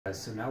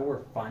So now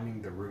we're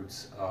finding the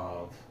roots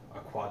of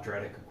a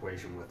quadratic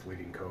equation with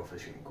leading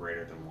coefficient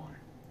greater than 1.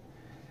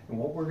 And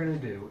what we're going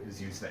to do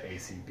is use the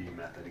ACB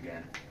method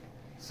again.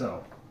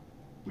 So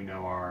we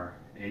know our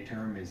A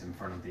term is in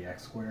front of the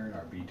x squared,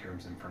 our B term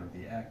is in front of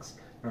the x,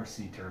 and our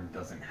C term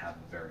doesn't have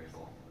a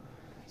variable.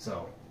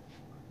 So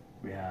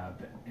we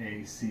have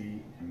A,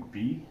 C, and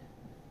B.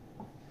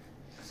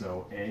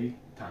 So A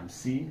times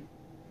C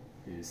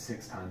is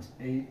 6 times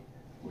 8,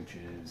 which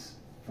is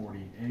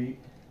 48.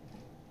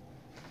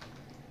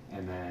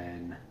 And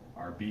then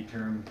our B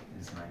term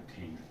is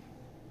 19.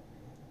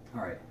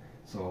 All right,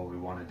 so what we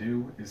want to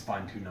do is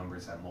find two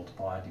numbers that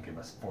multiply to give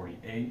us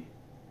 48,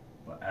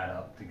 but add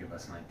up to give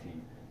us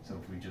 19. So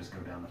if we just go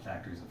down the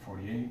factors of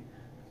 48,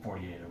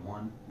 48 and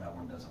 1, that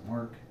one doesn't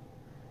work.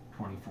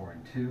 24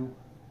 and 2,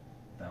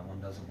 that one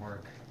doesn't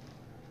work.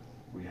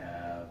 We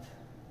have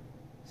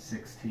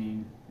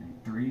 16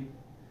 and 3,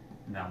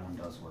 and that one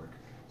does work.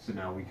 So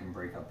now we can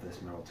break up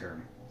this middle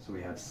term. So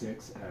we have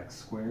 6x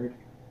squared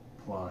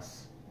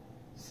plus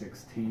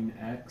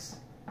 16x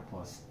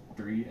plus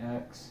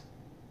 3x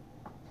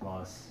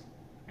plus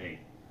 8.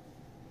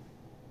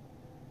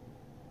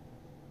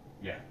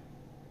 Yeah.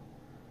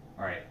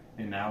 Alright,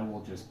 and now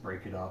we'll just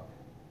break it up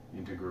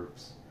into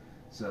groups.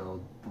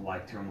 So the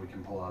like term we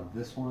can pull out of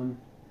this one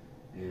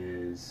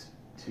is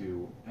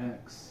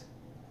 2x.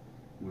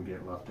 We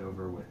get left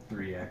over with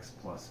 3x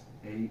plus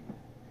 8.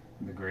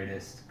 And the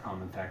greatest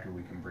common factor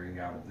we can bring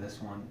out of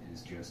this one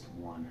is just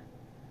 1.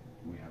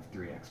 We have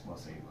 3x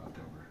plus 8 left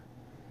over.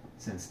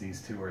 Since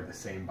these two are the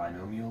same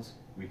binomials,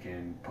 we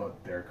can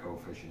put their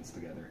coefficients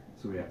together.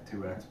 So we have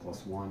 2x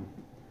plus 1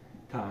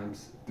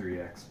 times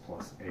 3x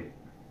plus 8.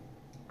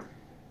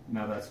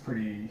 Now that's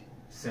pretty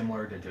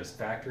similar to just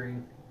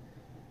factoring,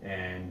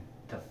 and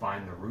to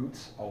find the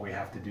roots, all we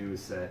have to do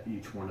is set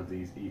each one of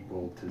these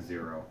equal to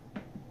 0.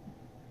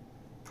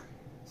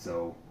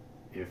 So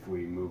if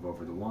we move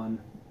over the 1,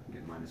 we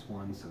get minus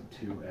 1, so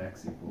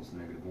 2x equals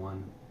negative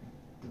 1,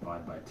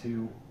 divide by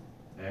 2,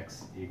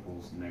 x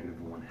equals negative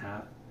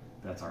 1/2.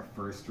 That's our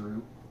first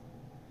root.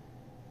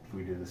 If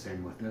we do the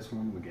same with this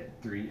one, we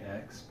get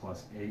 3x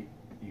plus 8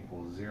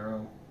 equals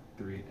 0.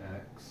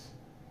 3x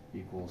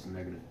equals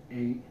negative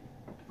 8.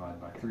 Divide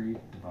by 3,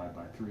 divide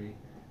by 3.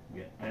 We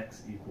get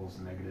x equals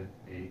negative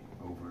 8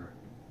 over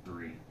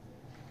 3.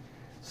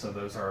 So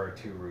those are our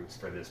two roots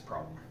for this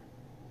problem.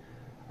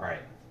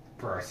 Alright,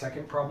 for our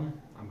second problem,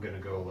 I'm going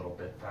to go a little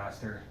bit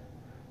faster.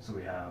 So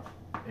we have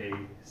A,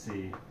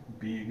 C,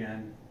 B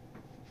again.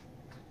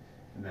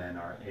 And then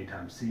our A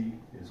times C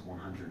is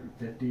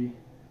 150,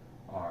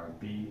 our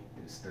B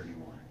is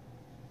 31.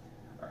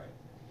 Alright,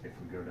 if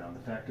we go down the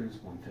factors,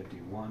 150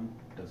 and 1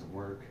 doesn't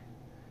work,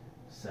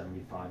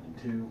 75 and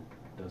 2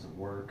 doesn't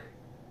work,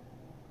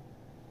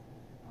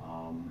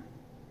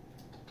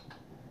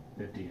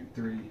 50 and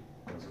 3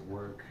 doesn't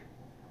work,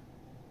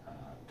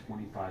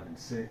 25 and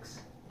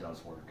 6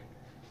 does work.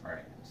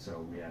 Alright,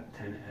 so we have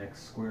 10x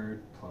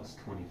squared plus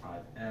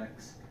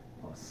 25x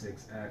plus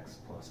 6x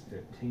plus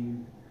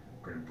 15.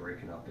 We're going to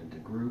break it up into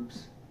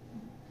groups.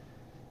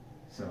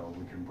 So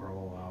we can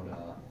roll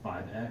out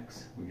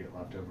 5x. We get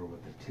left over with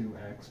a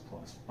 2x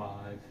plus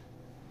 5.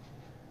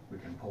 We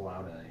can pull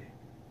out a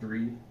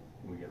 3.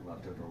 We get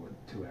left over with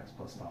 2x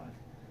plus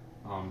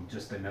 5.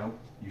 Just a note,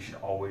 you should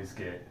always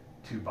get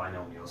two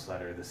binomials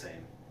that are the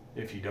same.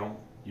 If you don't,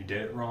 you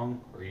did it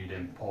wrong, or you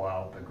didn't pull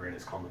out the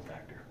greatest common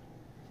factor.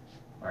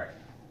 Alright,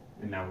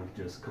 and now we've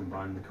just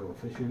combined the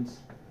coefficients.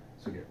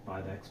 So we get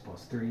 5x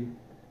plus 3,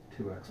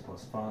 2x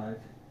plus 5.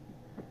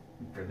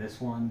 For this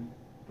one,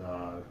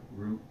 the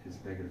root is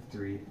negative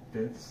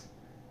 3/5.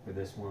 For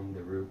this one,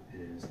 the root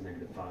is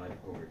negative 5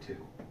 over 2.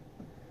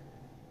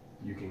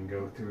 You can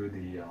go through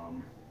the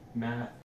math